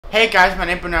Hey guys, my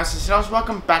name is Bernardo.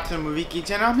 Welcome back to the Movie Geek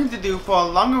channel. I'm here to do for a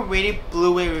longer awaited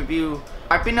Blu-ray review.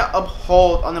 I've been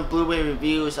uphold on the Blu-ray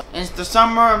reviews. In the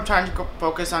summer, I'm trying to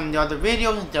focus on the other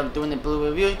videos instead of doing the Blu-ray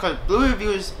reviews, because Blu-ray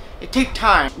reviews, it takes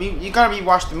time. You gotta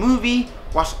rewatch the movie,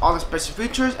 watch all the special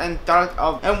features, and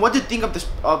what to think of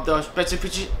the special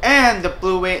features and the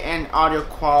Blu-ray and audio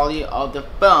quality of the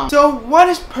film. So, what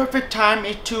is perfect time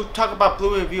is to talk about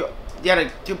Blu-ray review?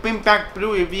 To bring back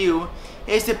Blu-ray review.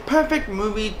 It's the perfect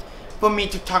movie for me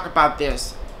to talk about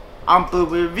this on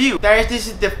Blu-ray review. This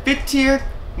is the 50th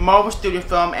Marvel Studio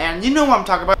film, and you know what I'm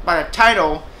talking about by the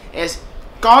title is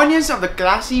Guardians of the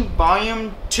Galaxy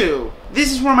Volume 2.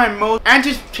 This is one of my most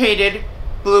anticipated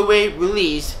Blu-ray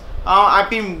release. I've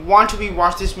been wanting to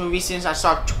rewatch this movie since I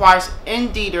saw it twice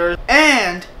in theaters,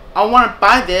 and I want to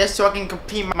buy this so I can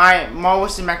complete my Marvel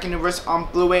Cinematic Universe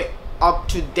on Blu-ray up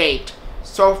to date.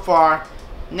 So far,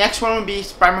 next one will be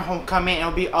Spider-Man Homecoming, and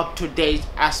it'll be up to date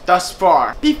as thus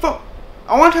far.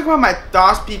 I want to talk about my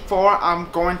thoughts before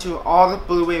I'm going to all the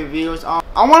Blu-ray reviews. I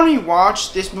want to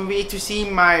rewatch this movie to see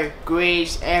my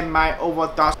grades and my overall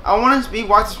thoughts. I want to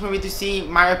rewatch this movie to see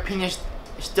my opinion is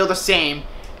still the same,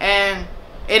 and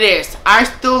it is. I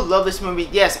still love this movie.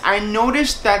 Yes, I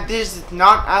noticed that this is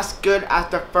not as good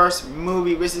as the first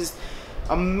movie, which is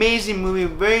amazing movie,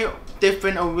 very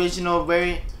different, original,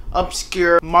 very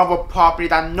obscure Marvel property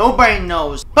that nobody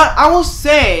knows. But I will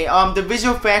say, the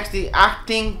visual effects, the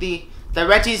acting, the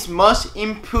directing is much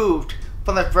improved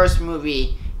from the first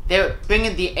movie. They're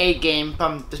bringing the A game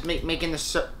from making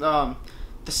the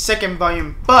second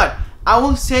volume. But I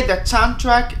will say the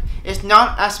soundtrack is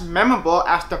not as memorable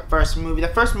as the first movie. The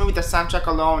first movie, the soundtrack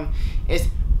alone is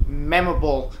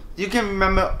memorable. You can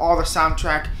remember all the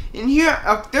soundtrack. In here,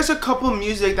 there's a couple of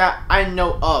music that I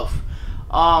know of,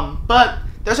 but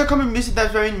there's a couple of music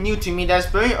that's very new to me. That's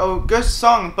very good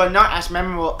song, but not as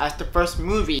memorable as the first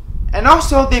movie. And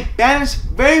also, they balance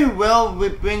very well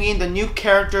with bringing the new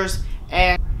characters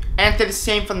and answer the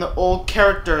same from the old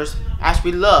characters as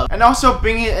we love. And also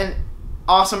bringing an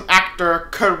awesome actor,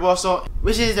 Kurt Russell,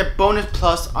 which is a bonus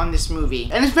plus on this movie.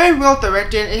 And it's very well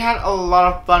directed. It had a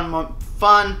lot of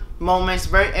fun moments,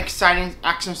 very exciting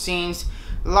action scenes,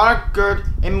 a lot of good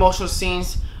emotional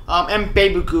scenes. And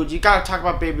Baby Groot, you gotta talk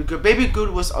about Baby Groot. Baby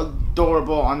Groot was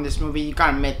adorable on this movie, you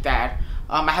gotta admit that.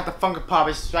 I had the Funko Pop,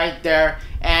 it's right there,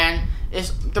 and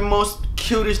it's the most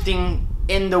cutest thing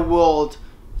in the world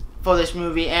for this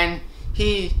movie, and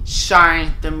he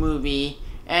shined the movie.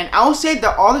 And I will say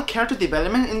that all the character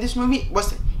development in this movie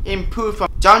was improved from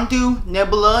Yondu,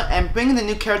 Nebula, and bringing the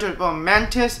new characters from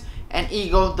Mantis and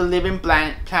Eagle, the living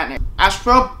planet. As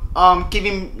well,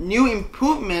 giving new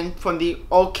improvement from the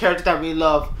old characters that we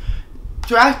love.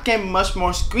 Drax get much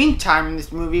more screen time in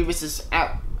this movie, which is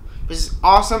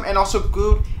awesome, and also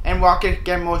Groot and Rocket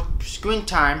get more screen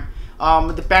time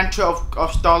with the banter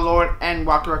of Star-Lord and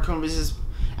Rocket Raccoon, which is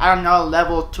at another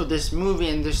level to this movie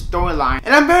and this storyline.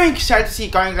 And I'm very excited to see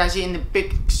Guardians of the Galaxy in the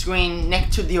big screen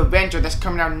next to the Avenger that's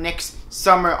coming out next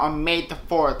summer on May the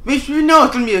 4th, which we know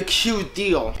is going to be a huge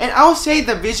deal. And I will say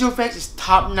the visual effects is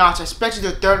top notch, especially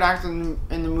the third act in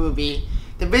the movie.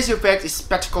 The visual effects is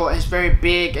spectacle, and it's very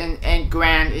big and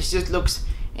grand. It just looks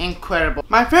incredible.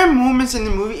 My favorite moments in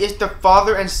the movie is the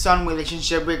father and son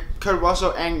relationship with Kurt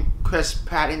Russell and Chris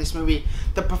Pratt in this movie.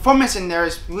 The performance in there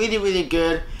is really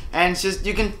good, and it's just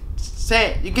you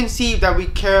can see that we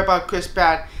care about Chris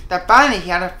Pratt, that finally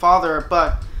he had a father,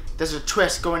 but there's a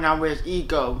twist going on with his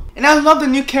ego. And I love the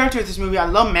new character of this movie. I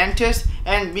love Mantis,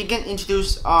 and we can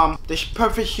introduce the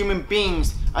perfect human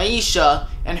beings, Aisha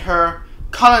and her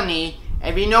colony.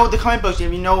 If you know the comic books,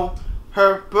 if you know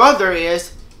her brother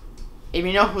is, if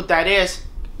you know who that is,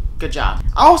 good job.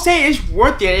 I'll say it's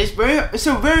worth it. It's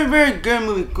a very good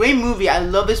movie. Great movie. I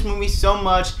love this movie so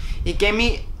much.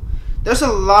 There's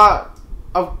a lot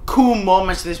of cool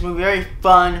moments in this movie. Very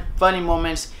funny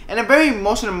moments, and a very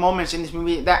emotional moments in this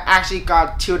movie that actually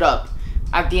got teared up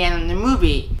at the end of the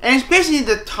movie. And it's basically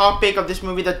the topic of this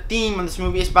movie, the theme of this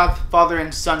movie is about the father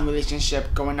and son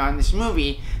relationship going on in this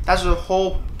movie. That's the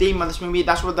whole theme of this movie.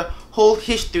 That's what the whole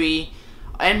history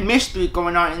and mystery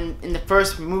going on in the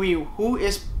first movie. Who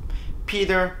is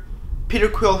Peter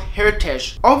Quill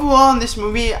heritage? Overall in this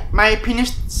movie, my opinion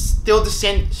still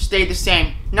stayed the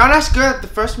same. Not as good as the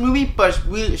first movie, but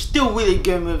it's still really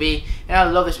good movie, and I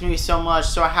love this movie so much,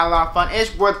 so I had a lot of fun.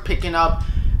 It's worth picking up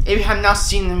if you have not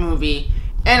seen the movie,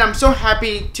 and I'm so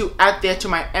happy to add that to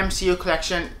my MCU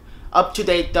collection up to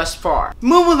date thus far.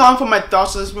 Moving along from my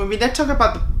thoughts on this movie, let's talk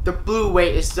about the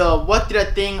Blu-ray itself. What did I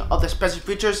think of the special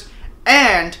features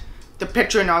and the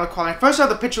picture and audio quality? First off,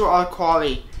 the picture and audio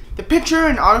quality. The picture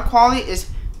and audio quality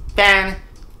is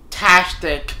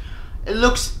fantastic. It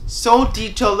looks so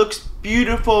detailed, looks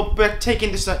beautiful, breathtaking.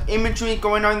 There's some imagery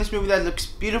going on in this movie that looks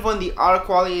beautiful, and the audio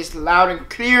quality is loud and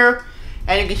clear.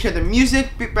 And you can hear the music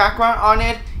background on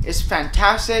it. It's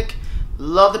fantastic.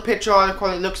 Love the picture audio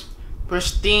quality. It looks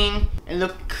pristine. It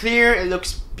looks clear. It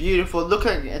looks beautiful. Look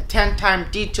at a 10-time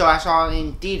detail. I saw it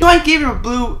in detail. So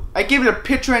I gave it a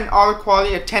picture and audio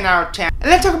quality a 10 out of 10. And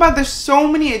let's talk about there's so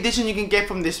many editions you can get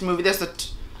from this movie. There's a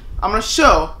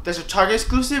Target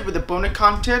exclusive with the bonus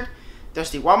content. There's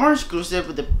the Walmart exclusive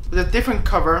with a different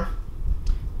cover.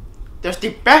 There's the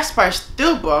Best Buy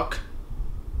Steelbook.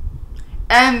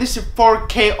 And this is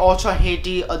 4K Ultra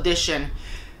HD edition.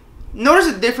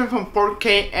 Notice the difference from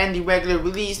 4K and the regular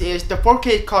release is the 4K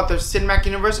is called the Cinematic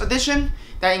Universe edition.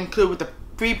 That includes with the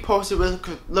free poster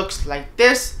looks like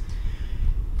this.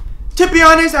 To be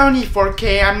honest, I don't need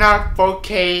 4K. I'm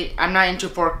not into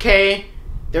 4K.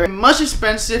 They're much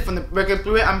expensive from the regular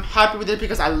Blu-ray. I'm happy with it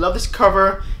because I love this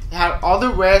cover. It had all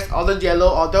the reds, all the yellow,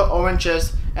 all the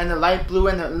oranges, and the light blue,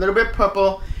 and a little bit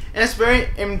purple. And it's very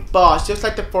embossed, just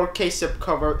like the 4K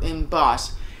slipcover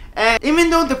embossed. And even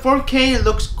though the 4K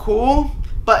looks cool,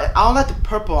 but I like the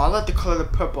purple. I like the color of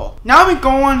the purple. Now we go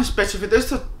on to special features.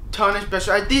 There's a ton of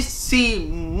special. I did see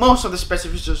most of the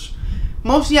special features.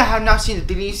 Mostly I have not seen the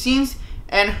deleted scenes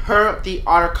and heard the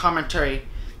audio commentary.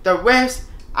 The rest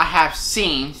I have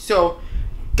seen. So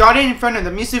got it in front of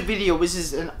the music video, which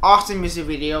is an awesome music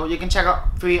video. You can check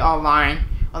out free online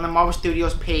on the Marvel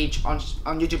Studios page, on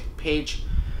YouTube page.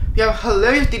 We have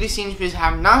hilarious deleted scenes which I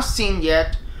have not seen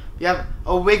yet. We have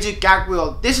a rigid gag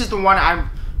wheel. This is the one I'm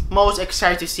most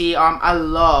excited to see. I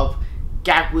love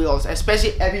gag wheels,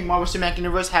 especially every Marvel Cinematic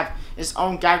Universe have its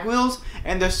own gag wheels,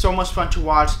 and they're so much fun to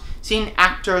watch. Seeing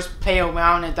actors play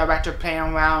around and director play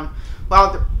around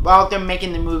while they're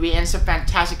making the movie, and it's a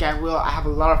fantastic gag wheel. I have a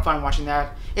lot of fun watching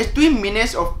that. It's 3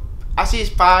 minutes, or I see it's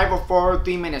 5 or 4 or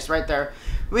 3 minutes right there.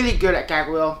 Really good at gag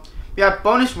wheel. We have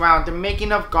bonus round, the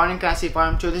making of Guardians of the Galaxy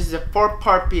Volume 2. This is a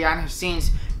 4-part behind the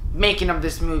scenes making of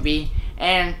this movie,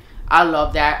 and I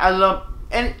love that.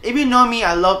 And if you know me,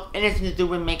 I love anything to do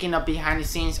with making of behind the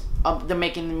scenes of the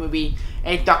making of the movie,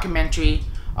 a documentary.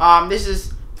 This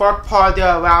is 4 part.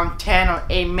 They're around 10 or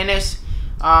 8 minutes.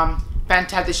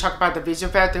 Fantastic. They talk about the visual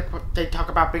effect. They talk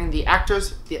about bringing the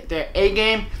actors, their A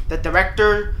game, the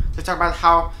director. They talk about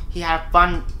how he had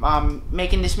fun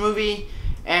making this movie.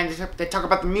 And they talk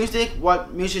about the music,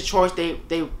 what music choice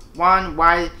they want,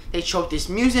 why they chose this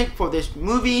music for this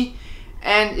movie,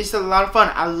 and it's a lot of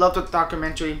fun. I love the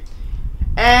documentary.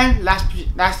 And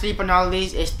lastly but not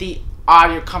least is the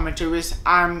audio commentary, which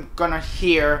I'm gonna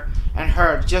hear and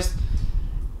hear just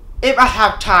if I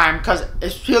have time, because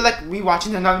it feels like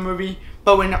rewatching another movie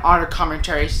but with an audio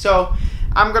commentary. So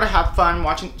I'm gonna have fun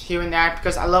hearing that,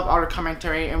 because I love audio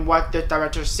commentary and what the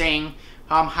director is saying.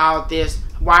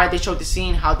 Why they showed the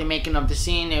scene, how they're making of the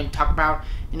scene, and talk about,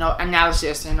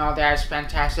 analysis and all that is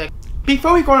fantastic.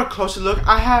 Before we go on a closer look,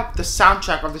 I have the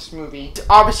soundtrack of this movie. It's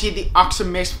obviously the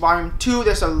Awesome Mix Volume 2.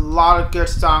 There's a lot of good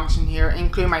songs in here,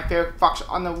 including my favorite Fox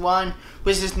on the Run,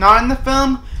 which is not in the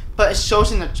film, but it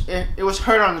shows it was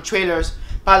heard on the trailers.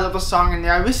 But I love the song in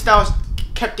there. I wish that was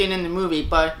kept in the movie,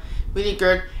 but really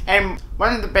good. And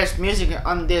one of the best music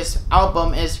on this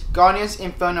album is Guardians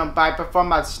Inferno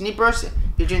performed by the Sneakers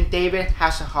featuring David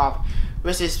Hasselhoff,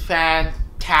 which is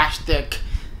fantastic.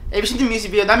 If you see the music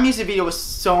video, that music video was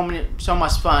so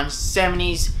much fun.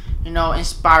 70s,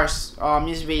 inspired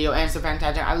music video, and it's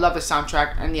fantastic. I love the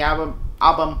soundtrack and the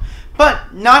album,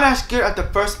 but not as good as the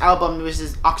first album, which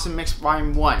is Awesome Mix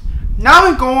Volume 1.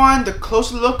 Now we go on the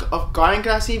closer look of Guardians of the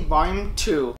Galaxy Volume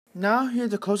 2. Now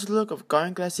here's the closer look of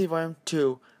Guardians of the Galaxy Volume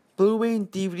 2, Blu-ray and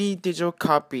DVD digital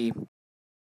copy.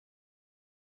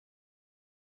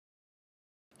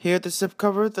 Here the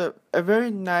slipcover, a very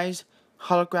nice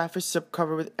holographic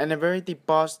slipcover and a very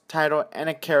embossed title and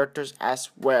the characters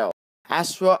as well.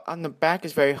 As well, on the back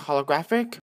is very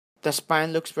holographic. The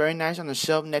spine looks very nice on the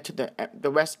shelf next to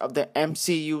the rest of the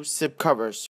MCU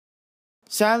slipcovers.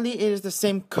 Sadly, it is the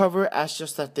same cover as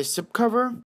just like the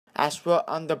slipcover, as well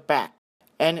on the back.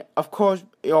 And of course,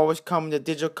 it always comes with the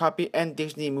digital copy and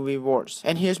Disney Movie Awards.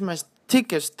 And here's my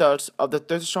ticket stubs of the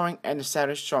Thursday showing and the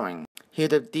Saturday showing. Here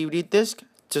the DVD disc,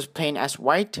 just plain as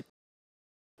white,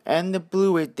 and the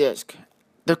Blu-ray disc,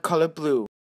 the color blue.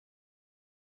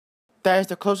 That is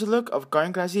the closer look of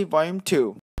Guardians of the Galaxy Volume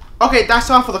 2. Okay, that's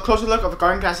all for the closer look of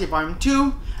Guardians of the Galaxy Volume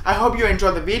 2. I hope you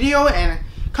enjoyed the video, and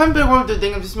comment below what you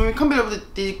think of this movie. Comment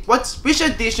below which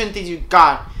edition did you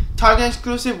got? Target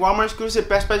exclusive, Walmart exclusive,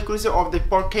 Best Buy exclusive, or the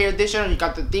 4K edition, or you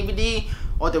got the DVD,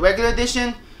 or the regular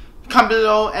edition. Comment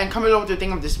below what you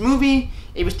think of this movie.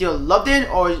 If you still loved it,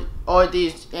 or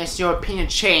is your opinion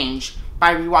changed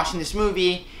by rewatching this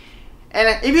movie.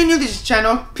 And if you're new to this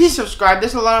channel, please subscribe.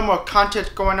 There's a lot more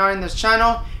content going on in this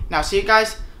channel. And I'll see you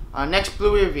guys on next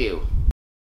Blu-ray review.